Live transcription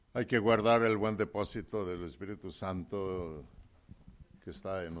Hay que guardar el buen depósito del Espíritu Santo que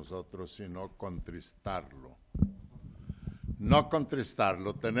está en nosotros y no contristarlo. No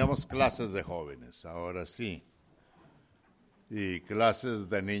contristarlo. Tenemos clases de jóvenes, ahora sí. Y clases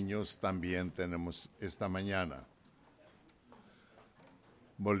de niños también tenemos esta mañana.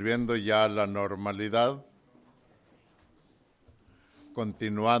 Volviendo ya a la normalidad,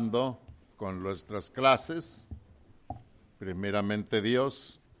 continuando con nuestras clases, primeramente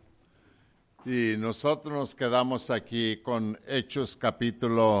Dios. Y nosotros nos quedamos aquí con Hechos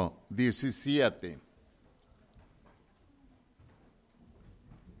capítulo 17.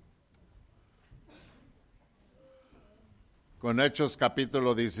 Con Hechos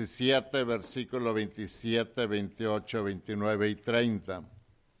capítulo 17, versículo 27, 28, 29 y 30.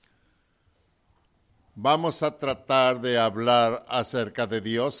 Vamos a tratar de hablar acerca de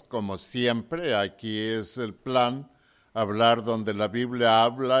Dios, como siempre. Aquí es el plan, hablar donde la Biblia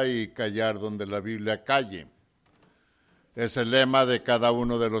habla y callar donde la Biblia calle. Es el lema de cada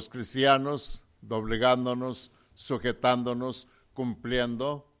uno de los cristianos, doblegándonos, sujetándonos,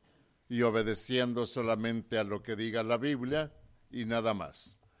 cumpliendo y obedeciendo solamente a lo que diga la Biblia y nada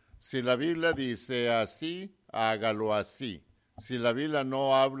más. Si la Biblia dice así, hágalo así. Si la Biblia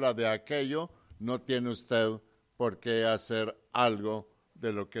no habla de aquello, no tiene usted por qué hacer algo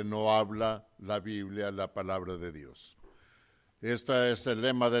de lo que no habla la Biblia, la palabra de Dios. Esto es el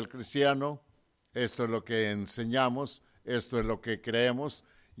lema del cristiano, esto es lo que enseñamos, esto es lo que creemos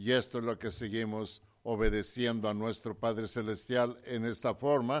y esto es lo que seguimos obedeciendo a nuestro Padre Celestial en esta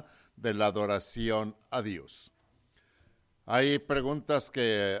forma de la adoración a Dios. Hay preguntas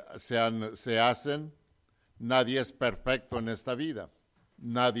que se hacen. Nadie es perfecto en esta vida.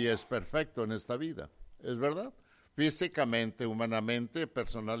 Nadie es perfecto en esta vida. ¿Es verdad? Físicamente, humanamente,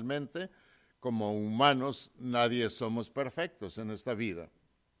 personalmente, como humanos, nadie somos perfectos en esta vida.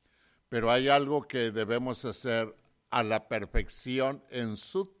 Pero hay algo que debemos hacer a la perfección en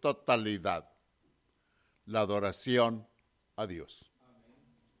su totalidad. La adoración a Dios.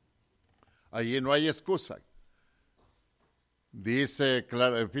 Allí no hay excusa. Dice,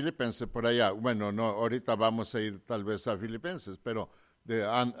 claro, Filipenses por allá, bueno, no, ahorita vamos a ir tal vez a Filipenses, pero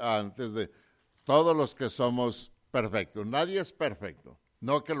antes de todos los que somos perfectos, nadie es perfecto,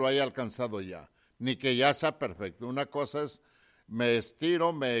 no que lo haya alcanzado ya, ni que ya sea perfecto. Una cosa es, me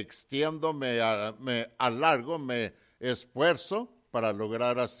estiro, me extiendo, me alargo, me esfuerzo para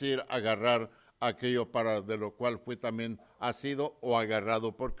lograr así agarrar aquello de lo cual fui también asido o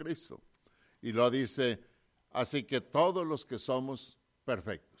agarrado por Cristo. Y lo dice, así que todos los que somos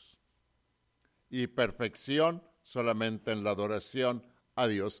perfectos. Y perfección solamente en la adoración a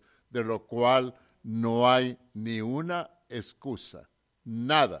Dios, de lo cual no hay ni una excusa,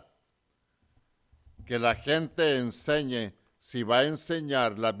 nada. Que la gente enseñe, si va a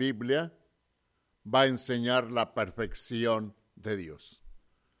enseñar la Biblia, va a enseñar la perfección de Dios.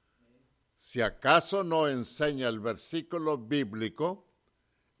 Si acaso no enseña el versículo bíblico,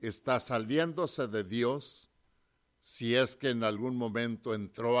 está saliéndose de Dios, si es que en algún momento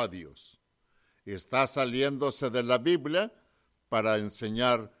entró a Dios. Está saliéndose de la Biblia para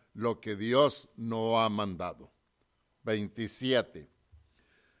enseñar lo que Dios no ha mandado. 27.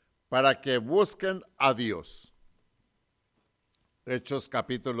 Para que busquen a Dios. Hechos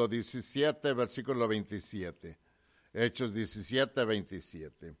capítulo 17, versículo 27. Hechos 17,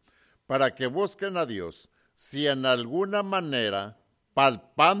 27. Para que busquen a Dios, si en alguna manera,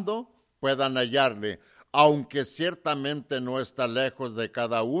 palpando, puedan hallarle, aunque ciertamente no está lejos de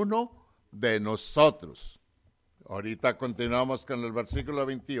cada uno de nosotros. Ahorita continuamos con el versículo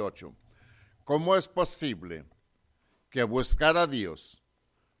 28. ¿Cómo es posible que buscar a Dios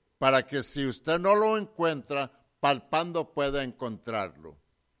para que si usted no lo encuentra, palpando pueda encontrarlo?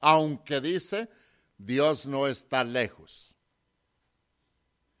 Aunque dice, Dios no está lejos.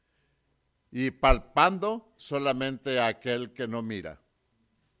 Y palpando solamente aquel que no mira.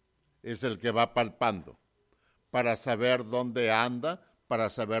 Es el que va palpando para saber dónde anda, para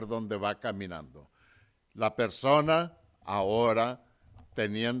saber dónde va caminando. La persona ahora,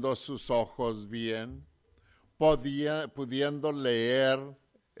 teniendo sus ojos bien, pudiendo leer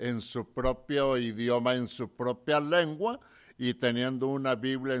en su propio idioma, en su propia lengua, y teniendo una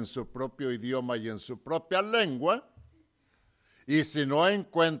Biblia en su propio idioma y en su propia lengua, y si no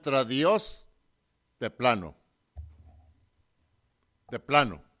encuentra a Dios, de plano,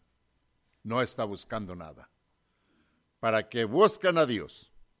 no está buscando nada. Para que busquen a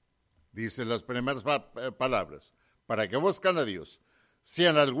Dios, dice las primeras palabras, para que busquen a Dios, si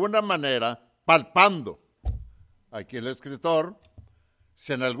en alguna manera, palpando, aquí el escritor,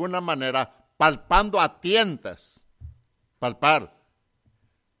 si en alguna manera, palpando a tientas, palpar,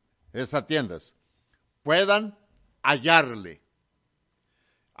 atiendas, puedan hallarle,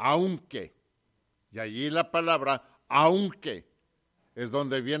 aunque, y allí la palabra aunque es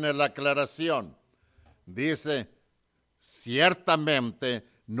donde viene la aclaración. Dice, ciertamente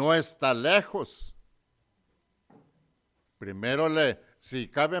no está lejos. Primero si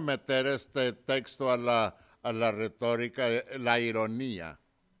cabe meter este texto a la retórica, la ironía.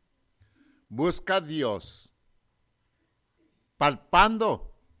 Busca a Dios,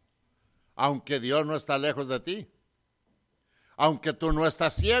 palpando, aunque Dios no está lejos de ti, aunque tú no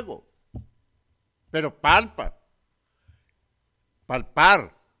estás ciego, pero palpa.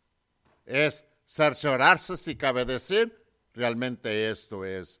 Palpar es cerciorarse, si cabe decir, realmente esto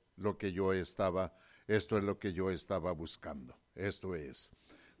es lo que yo estaba buscando. Esto es.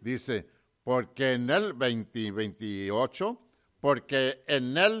 Dice, porque en él, 28, porque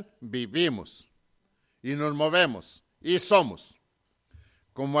en él vivimos y nos movemos y somos,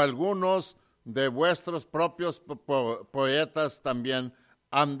 como algunos de vuestros propios poetas también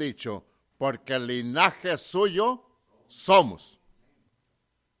han dicho, porque el linaje suyo somos.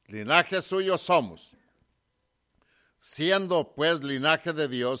 Linaje suyo somos. Siendo pues linaje de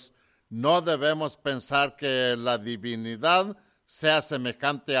Dios, no debemos pensar que la divinidad sea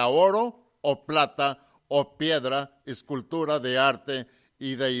semejante a oro o plata o piedra, escultura de arte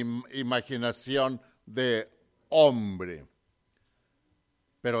y de imaginación de hombre.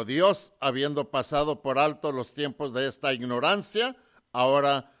 Pero Dios, habiendo pasado por alto los tiempos de esta ignorancia,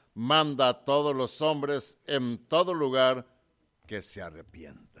 ahora manda a todos los hombres en todo lugar que se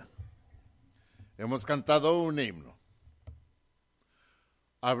arrepientan. Hemos cantado un himno.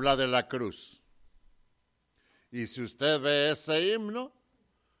 Habla de la cruz. Y si usted ve ese himno,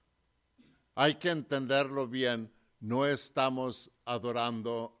 hay que entenderlo bien. No estamos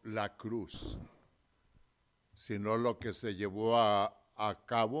adorando la cruz, sino lo que se llevó a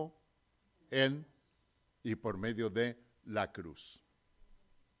cabo en y por medio de la cruz.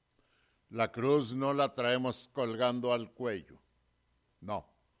 La cruz no la traemos colgando al cuello.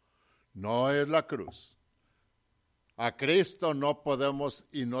 No es la cruz. A Cristo no podemos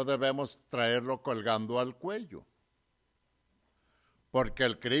y no debemos traerlo colgando al cuello. Porque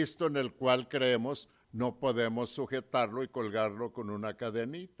el Cristo en el cual creemos no podemos sujetarlo y colgarlo con una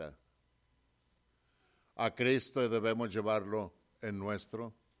cadenita. A Cristo debemos llevarlo en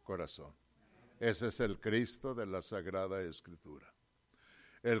nuestro corazón. Ese es el Cristo de la Sagrada Escritura.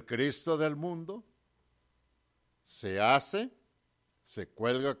 El Cristo del mundo se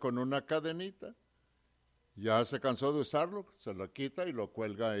cuelga con una cadenita, ya se cansó de usarlo, se lo quita y lo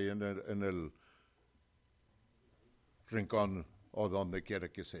cuelga ahí en el rincón o donde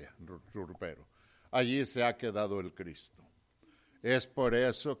quiera que sea, ropero. Allí se ha quedado el Cristo. Es por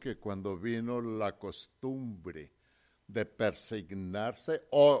eso que cuando vino la costumbre de persignarse,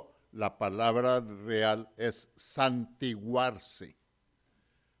 o la palabra real es santiguarse,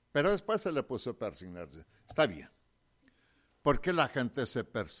 pero después se le puso persignarse. Está bien. ¿Por qué la gente se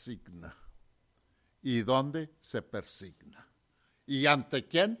persigna? ¿Y dónde se persigna? ¿Y ante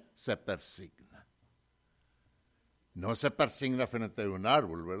quién se persigna? No se persigna frente a un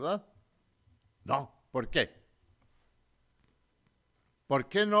árbol, ¿verdad? No. ¿Por qué? ¿Por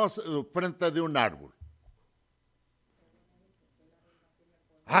qué no frente de un árbol?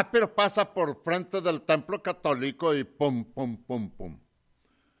 Pero pasa por frente del templo católico y pum, pum, pum, pum.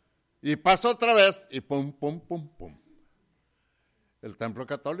 Y pasa otra vez y pum, pum, pum, pum. El templo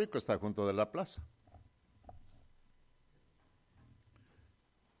católico está junto de la plaza.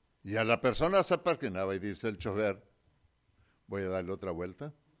 Y a la persona se persignaba y dice el chofer, voy a darle otra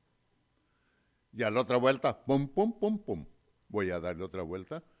vuelta. Y a la otra vuelta, pum, pum, pum, pum. Voy a darle otra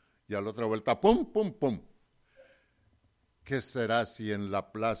vuelta. Y a la otra vuelta, pum, pum, pum. ¿Qué será si en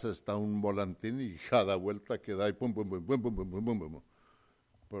la plaza está un volantín y cada vuelta que da y pum, pum, pum, pum, pum, pum, pum, pum, pum?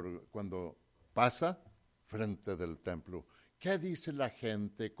 Por cuando pasa frente del templo. ¿Qué dice la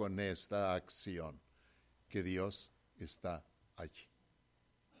gente con esta acción? Que Dios está allí.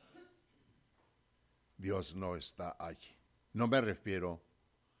 Dios no está allí. No me refiero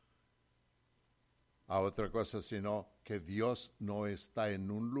a otra cosa, sino que Dios no está en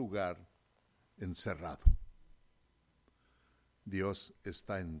un lugar encerrado. Dios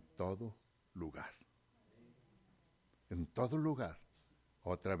está en todo lugar. En todo lugar.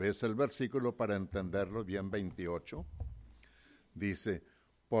 Otra vez el versículo para entenderlo bien, 28. Dice,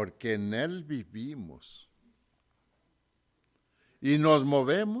 porque en Él vivimos y nos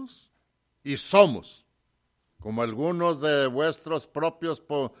movemos y somos, como algunos de vuestros propios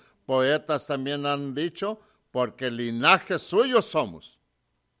poetas también han dicho, porque linaje suyo somos.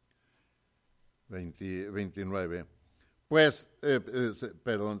 29.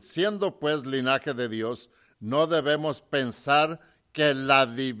 siendo pues linaje de Dios, no debemos pensar que la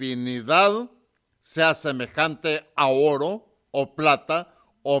divinidad sea semejante a oro o plata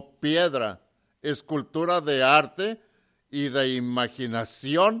o piedra, escultura de arte y de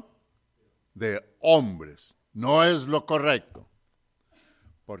imaginación de hombres. No es lo correcto,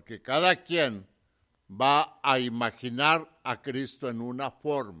 porque cada quien va a imaginar a Cristo en una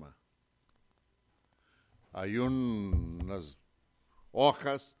forma. Hay unas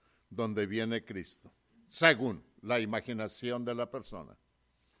hojas donde viene Cristo, según la imaginación de la persona.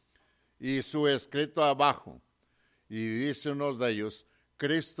 Y su escrito abajo, y dice uno de ellos,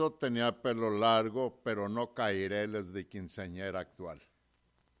 Cristo tenía pelo largo, pero no caireles de quinceañera actual.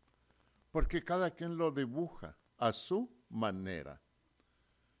 Porque cada quien lo dibuja a su manera.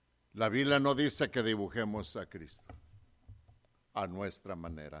 La Biblia no dice que dibujemos a Cristo a nuestra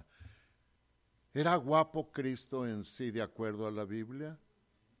manera. ¿Era guapo Cristo en sí de acuerdo a la Biblia?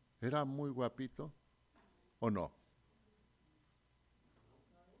 ¿Era muy guapito o no?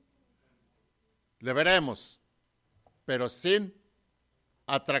 Le veremos, pero sin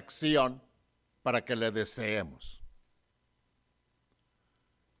atracción para que le deseemos.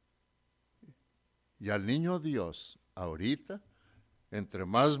 Y al niño Dios, ahorita, entre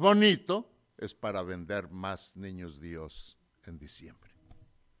más bonito, es para vender más niños Dios en diciembre.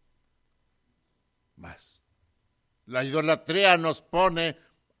 Más. La idolatría nos pone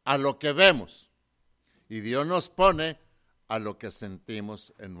a lo que vemos y Dios nos pone a lo que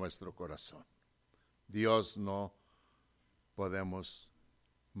sentimos en nuestro corazón. Dios no podemos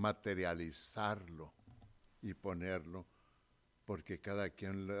materializarlo y ponerlo, porque cada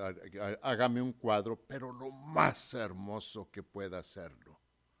quien, hágame un cuadro, pero lo más hermoso que pueda hacerlo.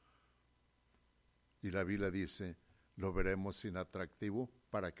 Y la Biblia dice, lo veremos inatractivo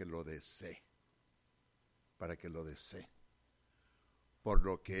para que lo desee. Para que lo desee. Por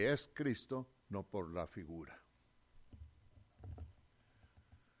lo que es Cristo, no por la figura.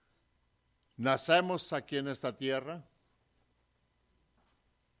 Nacemos aquí en esta tierra,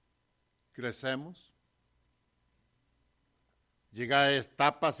 crecemos, llega a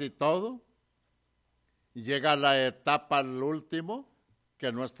etapas y todo, y llega la etapa al último,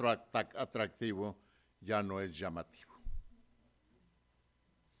 que nuestro atractivo ya no es llamativo.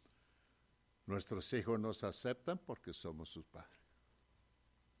 Nuestros hijos nos aceptan porque somos sus padres.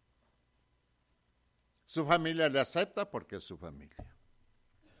 Su familia le acepta porque es su familia.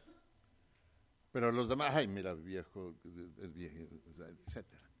 Pero los demás, ay, mira, el viejo,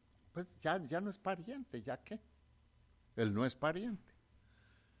 etcétera. Pues ya no es pariente, ¿ya qué? Él no es pariente.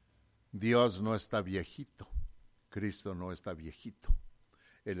 Dios no está viejito. Cristo no está viejito.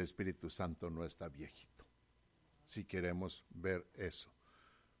 El Espíritu Santo no está viejito. Si queremos ver eso.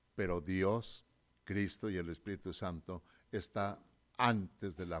 Pero Dios, Cristo y el Espíritu Santo está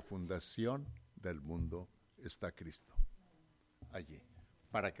antes de la fundación del mundo, está Cristo allí,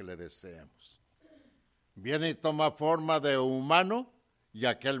 para que le deseemos. Viene y toma forma de humano, y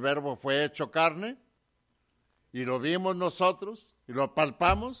aquel verbo fue hecho carne, y lo vimos nosotros, y lo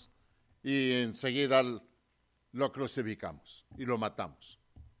palpamos, y enseguida lo crucificamos, y lo matamos.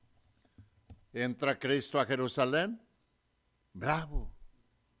 Entra Cristo a Jerusalén, bravo,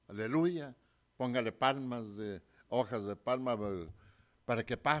 aleluya, póngale palmas de hojas de palma para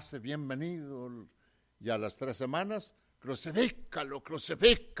que pase, bienvenido. Y a las 3 semanas, crucifícalo,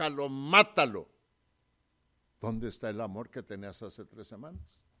 mátalo. ¿Dónde está el amor que tenías hace 3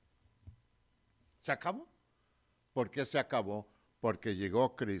 semanas? ¿Se acabó? ¿Por qué se acabó? Porque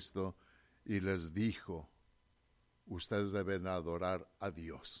llegó Cristo y les dijo, ustedes deben adorar a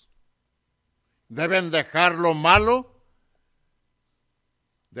Dios. Deben dejar lo malo,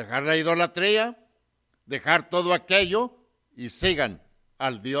 dejar la idolatría, dejar todo aquello y sigan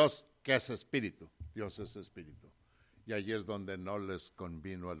al Dios que es espíritu. Dios es espíritu. Y allí es donde no les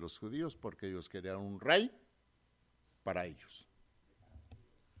convino a los judíos porque ellos querían un rey para ellos.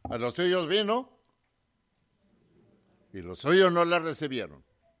 A los suyos vino y los suyos no la recibieron.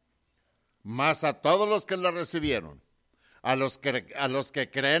 Mas a todos los que la recibieron, a los que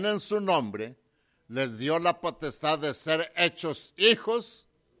creen en su nombre, les dio la potestad de ser hechos hijos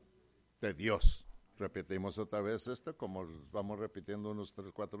de Dios. Repetimos otra vez esto, como vamos repitiendo unos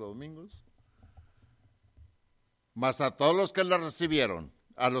 3, 4 domingos. Mas a todos los que la recibieron,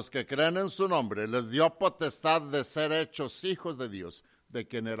 a los que creen en su nombre, les dio potestad de ser hechos hijos de Dios. ¿De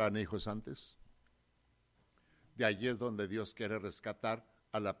quién eran hijos antes? De allí es donde Dios quiere rescatar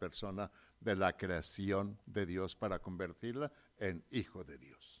a la persona de la creación de Dios para convertirla en hijo de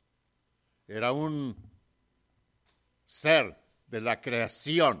Dios. Era un ser de la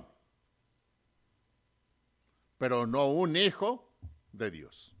creación, pero no un hijo de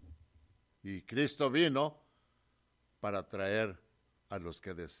Dios. Y Cristo vino para traer a los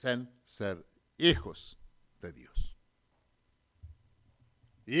que deseen ser hijos de Dios.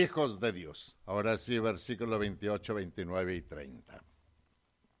 Hijos de Dios. Ahora sí, versículo 28, 29 y 30.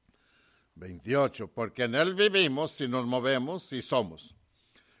 28, porque en Él vivimos y nos movemos y somos,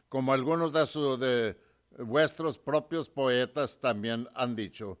 como algunos de vuestros propios poetas también han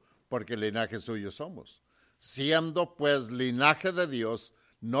dicho, porque linaje suyo somos. Siendo pues linaje de Dios,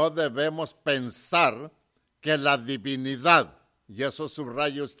 no debemos pensar que la divinidad, y eso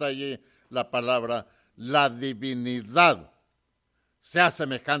subrayo está allí la palabra, la divinidad, sea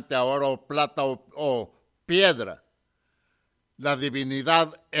semejante a oro o plata o piedra. La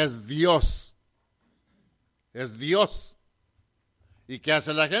divinidad es Dios. Es Dios. ¿Y qué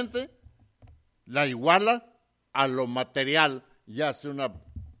hace la gente? La iguala a lo material, ya sea una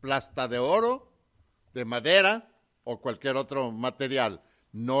plasta de oro, de madera o cualquier otro material.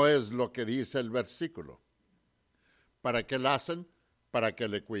 No es lo que dice el versículo. ¿Para qué la hacen? Para que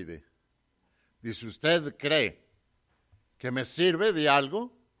le cuide. Dice, ¿usted cree que me sirve de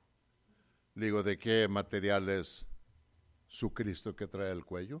algo? Le digo, ¿de qué material es su Cristo que trae el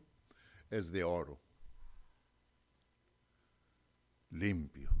cuello? Es de oro.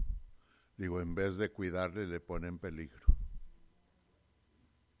 Limpio. Digo, en vez de cuidarle, le pone en peligro.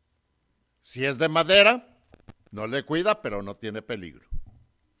 Si es de madera, no le cuida, pero no tiene peligro.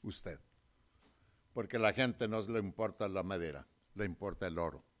 Usted. Porque a la gente no le importa la madera, le importa el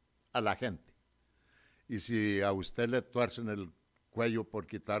oro. A la gente. Y si a usted le tuercen el cuello por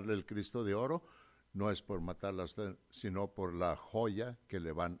quitarle el Cristo de oro, no es por matarla a usted, sino por la joya que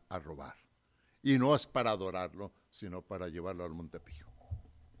le van a robar. Y no es para adorarlo, sino para llevarlo al Montepío.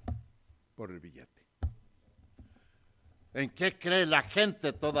 Por el billete. ¿En qué cree la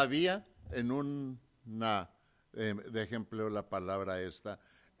gente todavía? En una, de ejemplo la palabra esta,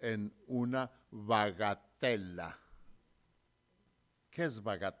 en una bagatela. ¿Qué es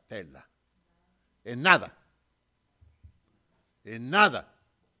bagatela? En nada. En nada.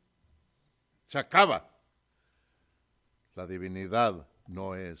 Se acaba. La divinidad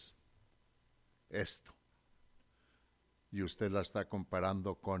no es esto. Y usted la está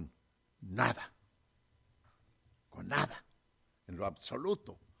comparando con nada. Con nada. En lo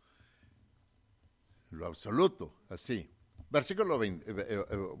absoluto. En lo absoluto. Así. Versículo 20.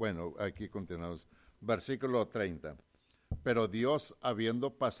 Bueno, aquí continuamos. Versículo 30. Pero Dios,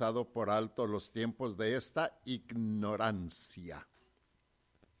 habiendo pasado por alto los tiempos de esta ignorancia,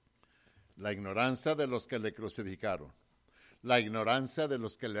 la ignorancia de los que le crucificaron, la ignorancia de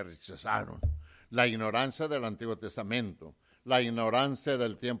los que le rechazaron, la ignorancia del Antiguo Testamento, la ignorancia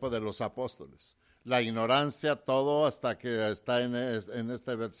del tiempo de los apóstoles, la ignorancia, todo hasta que está en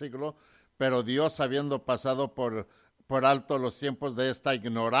este versículo, pero Dios, habiendo pasado por alto los tiempos de esta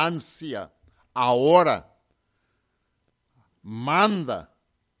ignorancia, ahora manda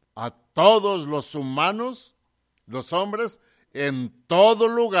a todos los humanos, los hombres, en todo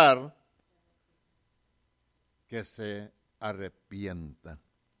lugar, que se arrepientan.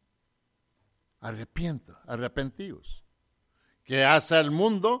 Arrepentíos. ¿Qué hace el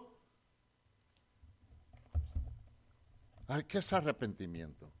mundo? ¿Qué es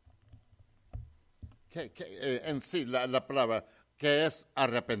arrepentimiento? En sí, la palabra, ¿qué es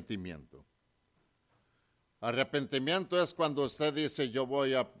arrepentimiento? Arrepentimiento es cuando usted dice, yo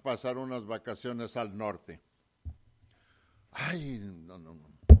voy a pasar unas vacaciones al norte. Ay, no,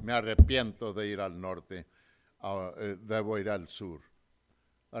 me arrepiento de ir al norte, debo ir al sur.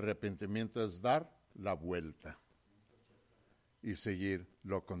 Arrepentimiento es dar la vuelta y seguir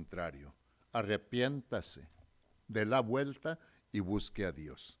lo contrario. Arrepiéntase de la vuelta y busque a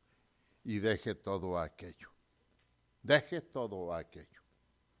Dios. Y deje todo aquello. Deje todo aquello.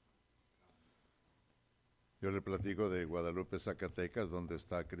 Yo le platico de Guadalupe, Zacatecas, donde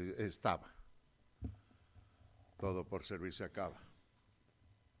estaba. Todo por servir se acaba.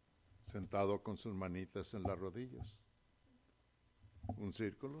 Sentado con sus manitas en las rodillas. Un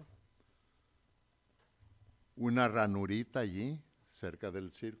círculo. Una ranurita allí, cerca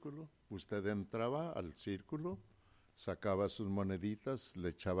del círculo. Usted entraba al círculo, sacaba sus moneditas, le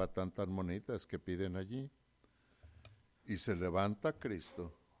echaba tantas moneditas que piden allí. Y se levanta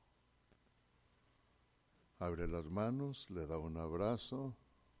Cristo. Abre las manos, le da un abrazo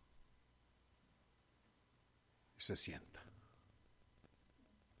y se sienta.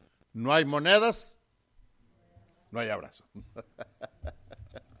 No hay monedas, no hay abrazo.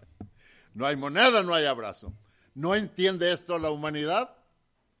 No hay moneda, no hay abrazo. ¿No entiende esto la humanidad?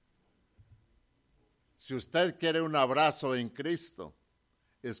 Si usted quiere un abrazo en Cristo,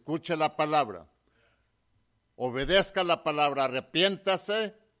 escuche la palabra. obedezca la palabra,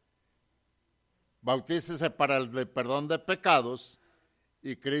 arrepiéntase, bautícese para el perdón de pecados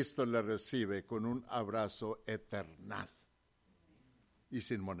y Cristo le recibe con un abrazo eternal y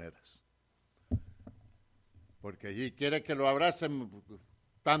sin monedas. Porque allí quiere que lo abracen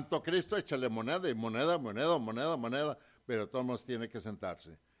tanto Cristo, échale moneda y moneda, pero todos tiene que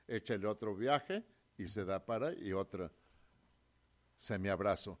sentarse. Échale otro viaje y se da para y otra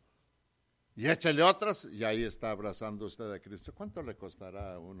semiabrazo. Y échale otras y ahí está abrazando usted a Cristo. ¿Cuánto le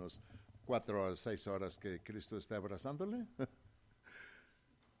costará? Unos 4 a 6 horas que Cristo esté abrazándole.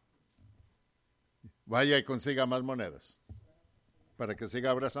 Vaya y consiga más monedas para que siga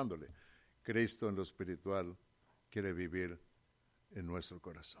abrazándole. Cristo en lo espiritual quiere vivir en nuestro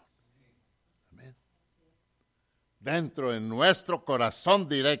corazón. Amén. Dentro en nuestro corazón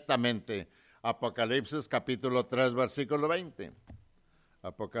directamente. Apocalipsis capítulo 3, versículo 20.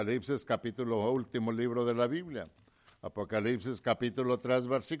 Apocalipsis capítulo último libro de la Biblia. Apocalipsis capítulo 3,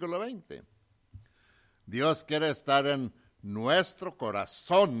 versículo 20. Dios quiere estar en nuestro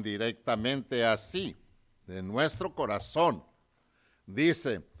corazón directamente así, de nuestro corazón.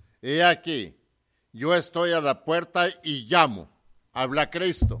 Dice, he aquí, yo estoy a la puerta y llamo. Habla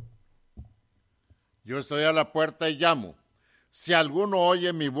Cristo. Yo estoy a la puerta y llamo. Si alguno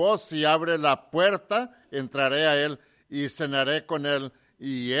oye mi voz y abre la puerta, entraré a él y cenaré con él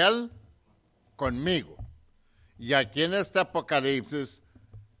y él conmigo. Y aquí en este Apocalipsis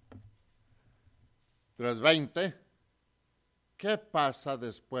 3:20, ¿qué pasa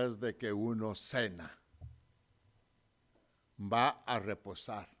después de que uno cena? Va a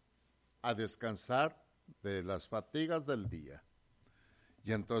reposar, a descansar de las fatigas del día.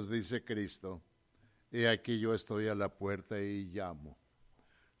 Y entonces dice Cristo, he aquí yo estoy a la puerta y llamo.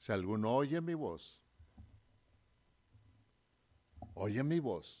 Si alguno oye mi voz,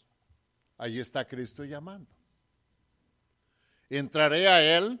 ahí está Cristo llamando. Entraré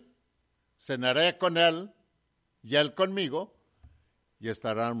a él, cenaré con él y él conmigo, y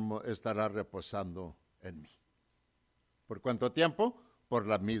estará reposando en mí. ¿Por cuánto tiempo? Por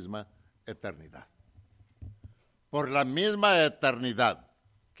la misma eternidad. Por la misma eternidad.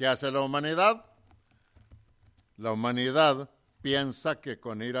 ¿Qué hace la humanidad? La humanidad piensa que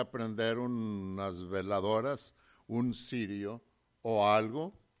con ir a prender unas veladoras, un cirio o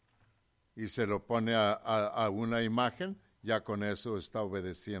algo, y se lo pone a una imagen, ya con eso está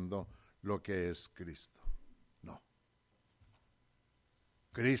obedeciendo lo que es Cristo. No.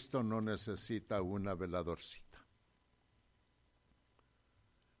 Cristo no necesita una veladorcita.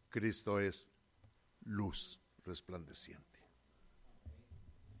 Cristo es luz resplandeciente.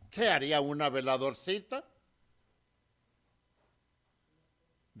 ¿Qué haría una veladorcita?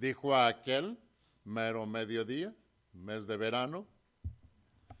 Dijo a aquel mero mediodía, mes de verano,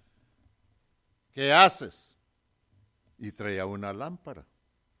 ¿qué haces? Y traía una lámpara.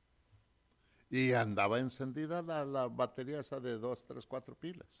 Y andaba encendida la batería esa de 2, 3, 4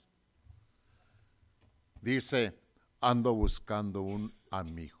 pilas. Dice, ando buscando un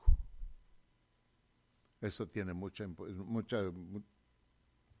amigo. Eso tiene mucha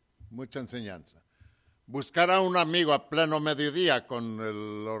enseñanza. Buscar a un amigo a pleno mediodía con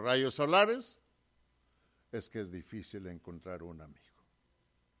los rayos solares, es que es difícil encontrar un amigo.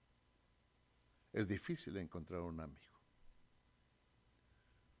 Es difícil encontrar un amigo.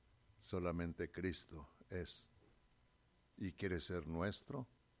 Solamente Cristo es y quiere ser nuestro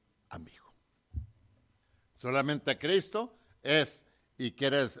amigo. Solamente Cristo es y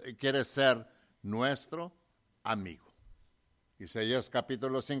quiere ser nuestro amigo. Isaías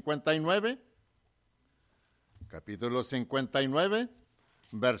capítulo 59,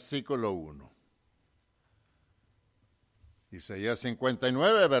 versículo 1. Isaías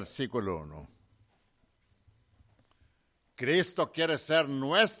 59, versículo 1. Cristo quiere ser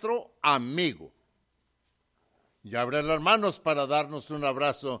nuestro amigo. Y abre las manos para darnos un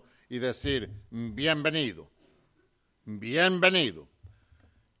abrazo y decir, bienvenido, bienvenido.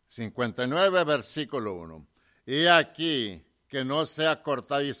 59, versículo 1. Y aquí que no sea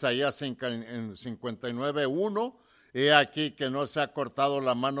cortado, Isaías en 59, 1, he aquí que no se ha cortado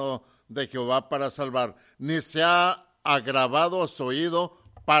la mano de Jehová para salvar, ni se ha agravado su oído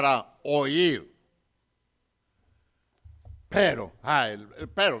para oír. Pero,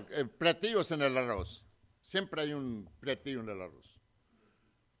 platillos en el arroz. Siempre hay un platillo en el arroz.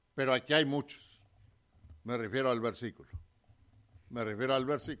 Pero aquí hay muchos. Me refiero al versículo.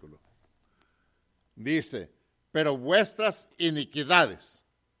 Dice, pero vuestras iniquidades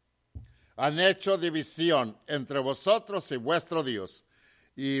han hecho división entre vosotros y vuestro Dios,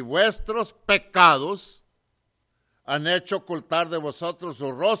 y vuestros pecados han hecho ocultar de vosotros su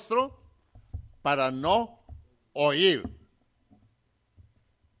rostro para no oír.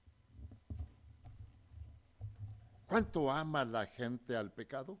 ¿Cuánto ama la gente al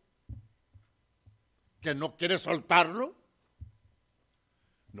pecado? ¿Que no quiere soltarlo?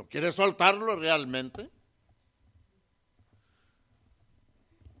 ¿No quiere soltarlo realmente?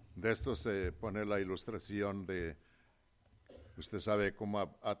 De esto se pone la ilustración de, usted sabe cómo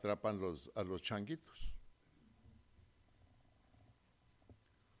atrapan a los changuitos.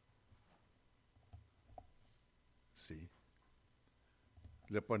 Sí.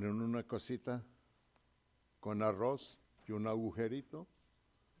 Le ponen una cosita con arroz y un agujerito,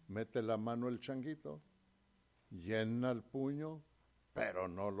 mete la mano el changuito, llena el puño, pero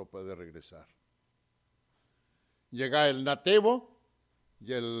no lo puede regresar. Llega el nativo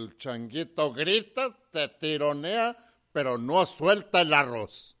y el changuito grita, te tironea, pero no suelta el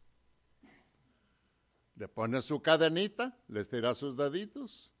arroz. Le pone su cadenita, le tira sus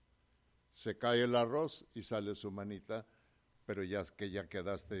deditos, se cae el arroz y sale su manita, pero ya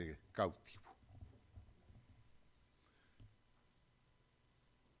quedaste cautivo.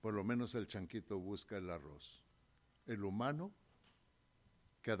 Por lo menos el changuito busca el arroz. El humano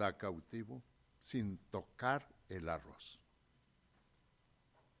queda cautivo sin tocar el arroz.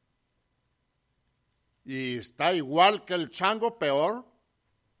 Y está igual que el chango, peor,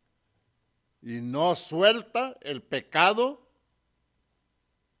 y no suelta el pecado.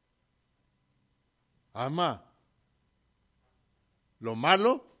 Ama lo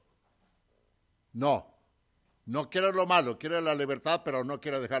malo. No quiere lo malo, quiere la libertad, pero no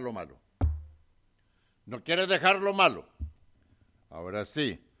quiere dejar lo malo. No quiere dejar lo malo. Ahora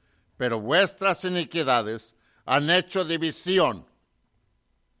sí, pero vuestras iniquidades han hecho división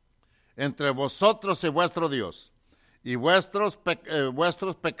entre vosotros y vuestro Dios, y vuestros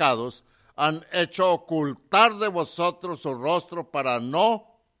pecados han hecho ocultar de vosotros su rostro para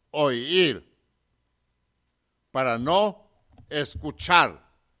no oír, para no escuchar,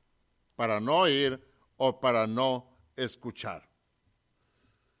 para no oír o para no escuchar.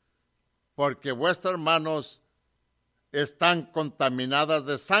 Porque vuestras manos están contaminadas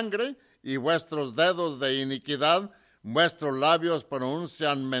de sangre y vuestros dedos de iniquidad, vuestros labios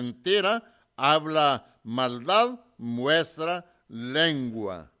pronuncian mentira, habla maldad vuestra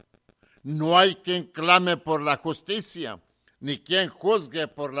lengua. No hay quien clame por la justicia, ni quien juzgue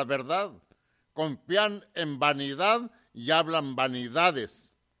por la verdad. Confían en vanidad y hablan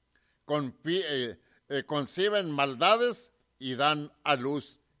vanidades. Conciben maldades y dan a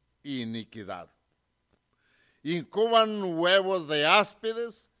luz iniquidad. Incuban huevos de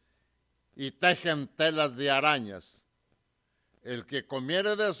áspides y tejen telas de arañas. El que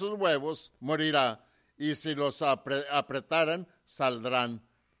comiere de sus huevos morirá, y si los apretaren, saldrán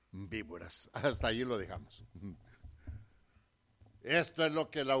víboras. Hasta allí lo dejamos. Esto es lo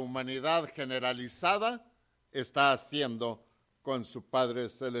que la humanidad generalizada está haciendo con su Padre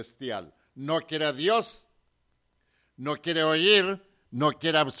Celestial. No quiere a Dios, no quiere oír, no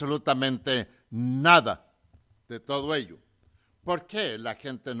quiere absolutamente nada de todo ello. ¿Por qué la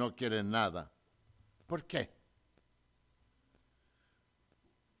gente no quiere nada? ¿Por qué?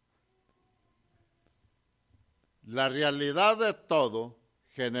 La realidad de todo,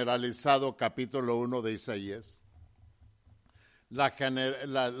 generalizado capítulo 1 de Isaías, la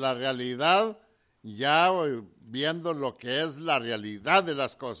realidad, ya viendo lo que es la realidad de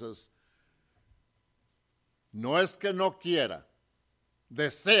las cosas, no es que no quiera,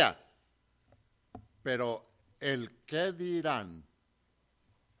 desea, pero el qué dirán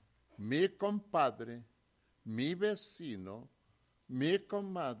mi compadre, mi vecino, mi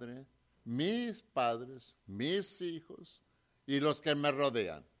comadre, mis padres, mis hijos y los que me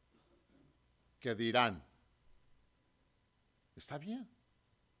rodean, ¿qué dirán? Está bien,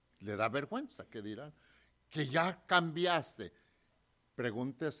 le da vergüenza, ¿qué dirán? Que ya cambiaste.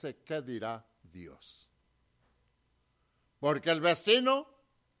 Pregúntese qué dirá Dios. Porque el vecino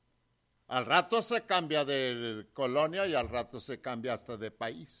al rato se cambia de colonia y al rato se cambia hasta de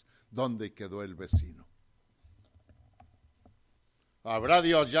país. ¿Dónde quedó el vecino? Habrá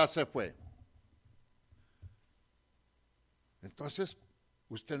Dios, ya se fue. Entonces,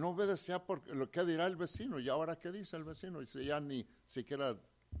 usted no obedecía por lo que dirá el vecino. ¿Y ahora qué dice el vecino? Y si ya ni siquiera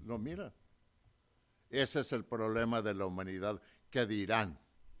lo mira. Ese es el problema de la humanidad. ¿Qué dirán?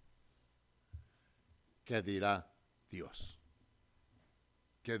 ¿Qué dirá Dios?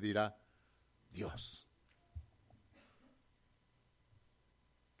 ¿Qué dirá Dios?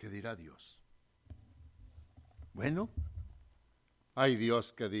 ¿Qué dirá Dios? Bueno, hay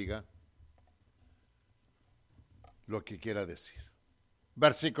Dios que diga lo que quiera decir.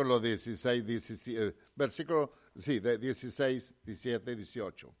 Versículo 16, 17, de 16, 17 y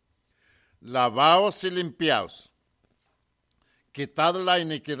 18. lavaos y limpiaos. Quitad la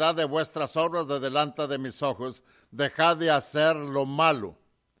iniquidad de vuestras obras de delante de mis ojos, dejad de hacer lo malo.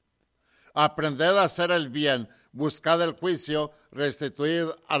 Aprended a hacer el bien, buscad el juicio, restituid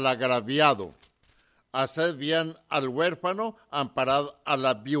al agraviado. Haced bien al huérfano, amparad a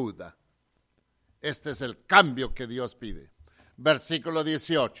la viuda. Este es el cambio que Dios pide. Versículo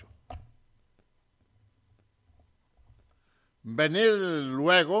 18. Venid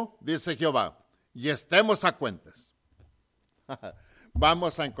luego, dice Jehová, y estemos a cuentas.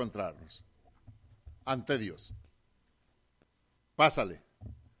 Vamos a encontrarnos ante Dios. Pásale.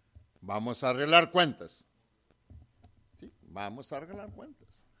 Vamos a arreglar cuentas. ¿Sí? Vamos a arreglar cuentas.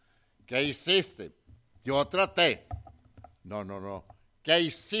 ¿Qué hiciste? Yo traté. No. ¿Qué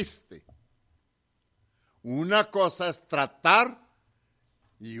hiciste? Una cosa es tratar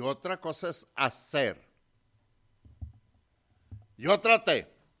y otra cosa es hacer. Yo traté,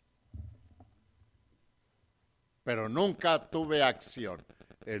 pero nunca tuve acción.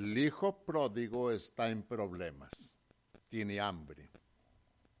 El hijo pródigo está en problemas, tiene hambre.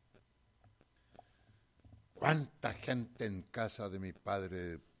 ¿Cuánta gente en casa de mi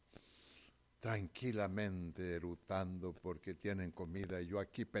padre tranquilamente erutando porque tienen comida y yo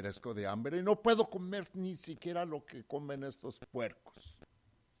aquí perezco de hambre y no puedo comer ni siquiera lo que comen estos puercos?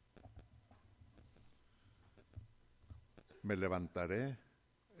 Me levantaré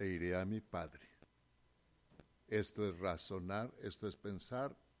e iré a mi padre. Esto es razonar, esto es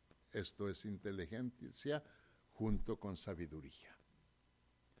pensar, esto es inteligencia junto con sabiduría.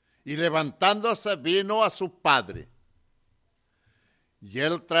 Y levantándose vino a su padre. Y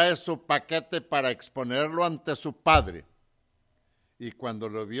él trae su paquete para exponerlo ante su padre. Y cuando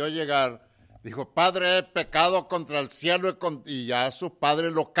lo vio llegar, dijo: Padre, he pecado contra el cielo y ya su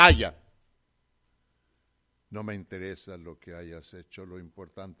padre lo calla. No me interesa lo que hayas hecho, lo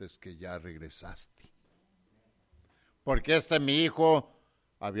importante es que ya regresaste. Porque mi hijo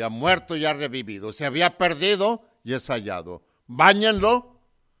había muerto y ha revivido, se había perdido y es hallado. Báñenlo,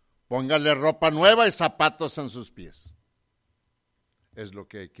 pónganle ropa nueva y zapatos en sus pies. Es lo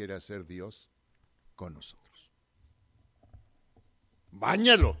que quiere hacer Dios con nosotros.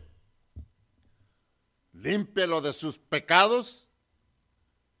 Báñelo, límpielo de sus pecados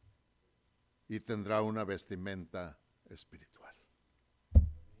y tendrá una vestimenta espiritual.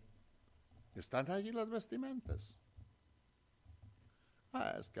 ¿Están allí las vestimentas?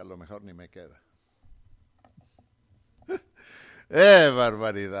 Es que a lo mejor ni me queda.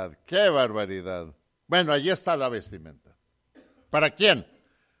 Barbaridad! ¡Qué barbaridad! Bueno, allí está la vestimenta. ¿Para quién?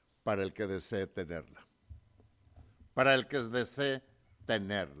 Para el que desee tenerla. Para el que desee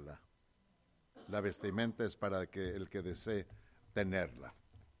tenerla. La vestimenta es para el que desee tenerla.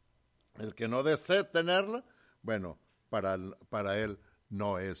 El que no desee tenerla, bueno, para él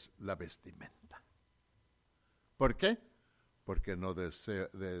no es la vestimenta. ¿Por qué? Porque no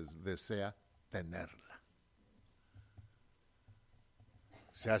desea tenerla.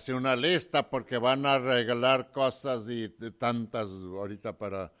 Se hace una lista porque van a regalar cosas de tantas ahorita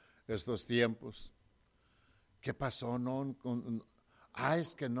para estos tiempos. ¿Qué pasó?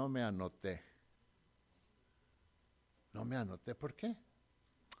 Es que no me anoté. No me anoté, ¿por qué?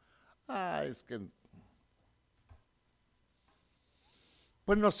 Es que...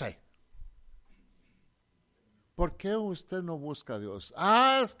 Pues no sé. ¿Por qué usted no busca a Dios?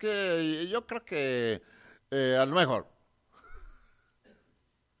 Es que yo creo que a lo mejor.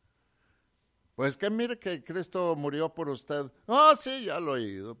 Pues que mire que Cristo murió por usted. Sí, ya lo he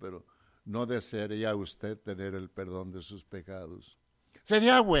oído, pero ¿no desearía usted tener el perdón de sus pecados?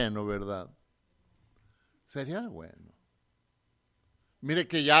 Sería bueno, ¿verdad? Sería bueno. Mire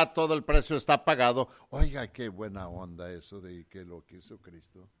que ya todo el precio está pagado. Oiga, qué buena onda eso de que lo que hizo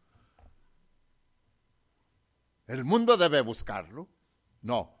Cristo. ¿El mundo debe buscarlo?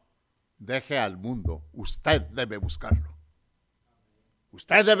 No, deje al mundo. Usted debe buscarlo.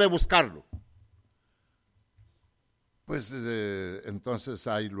 Usted debe buscarlo. Pues entonces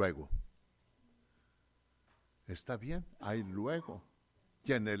hay luego. Está bien, hay luego.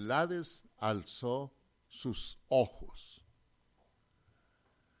 Y en el Hades alzó sus ojos.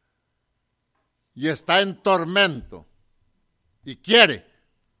 Y está en tormento. Y quiere.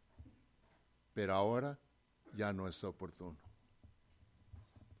 Pero ahora ya no es oportuno.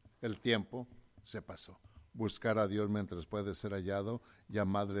 El tiempo se pasó. Buscar a Dios mientras puede ser hallado,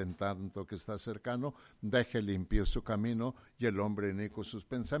 llamadle en tanto que está cercano, deje limpio su camino y el hombre inicuo sus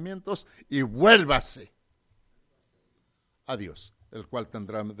pensamientos y vuélvase a Dios, el cual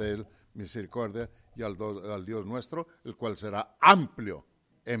tendrá de él misericordia, y al Dios nuestro, el cual será amplio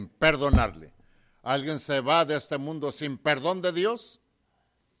en perdonarle. ¿Alguien se va de este mundo sin perdón de Dios?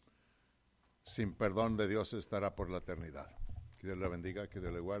 sin perdón de Dios estará por la eternidad. Que Dios le bendiga, que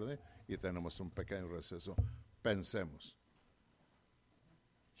Dios le guarde, y tenemos un pequeño receso. Pensemos.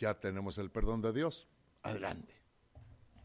 Ya tenemos el perdón de Dios. Adelante.